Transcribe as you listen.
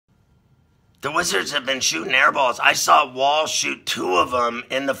The Wizards have been shooting air balls. I saw Wall shoot 2 of them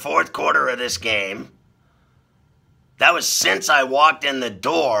in the fourth quarter of this game. That was since I walked in the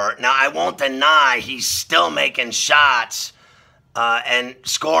door. Now, I won't deny he's still making shots and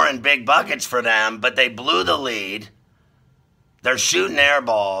scoring big buckets for them, but they blew the lead. They're shooting air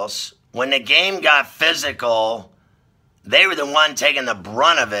balls. When the game got physical, they were the one taking the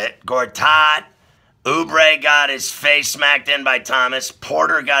brunt of it. Gortat, Oubre got his face smacked in by Thomas.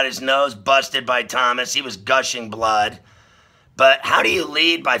 Porter got his nose busted by Thomas. He was gushing blood. But how do you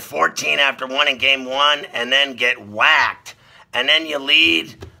lead by 14 after winning game 1 and then get whacked? And then you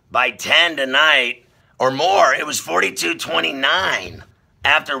lead by 10 tonight or more. It was 42-29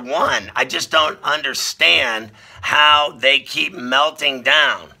 after 1. I just don't understand how they keep melting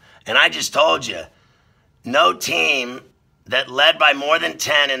down. And I just told you, no team that led by more than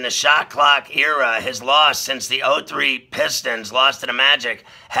 10 in the shot clock era has lost since the 03 Pistons lost to the Magic,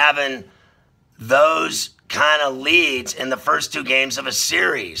 having those kind of leads in the first 2 games of a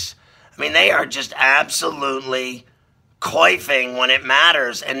series. I mean, they are just absolutely coifing when it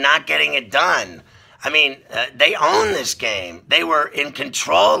matters and not getting it done. I mean, they own this game. They were in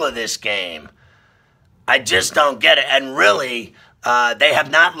control of this game. I just don't get it. And really, they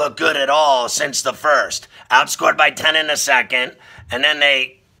have not looked good at all since the first. Outscored by 10 in the second, and then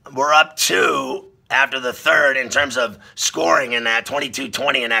they were up 2 after the third in terms of scoring in that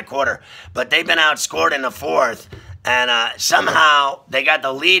 22-20 in that quarter. But they've been outscored in the fourth, and somehow they got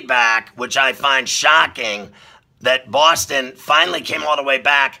the lead back, which I find shocking that Boston finally came all the way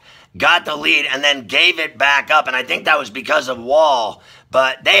back, got the lead, and then gave it back up. And I think that was because of Wall.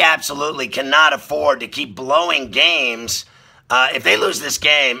 But they absolutely cannot afford to keep blowing games. If they lose this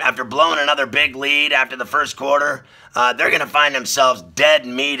game after blowing another big lead after the first quarter, they're going to find themselves dead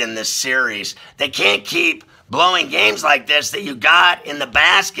meat in this series. They can't keep blowing games like this that you got in the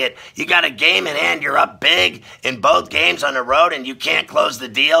basket. You got a game in hand. You're up big in both games on the road, and you can't close the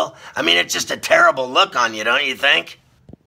deal. I mean, it's just a terrible look on you, don't you think?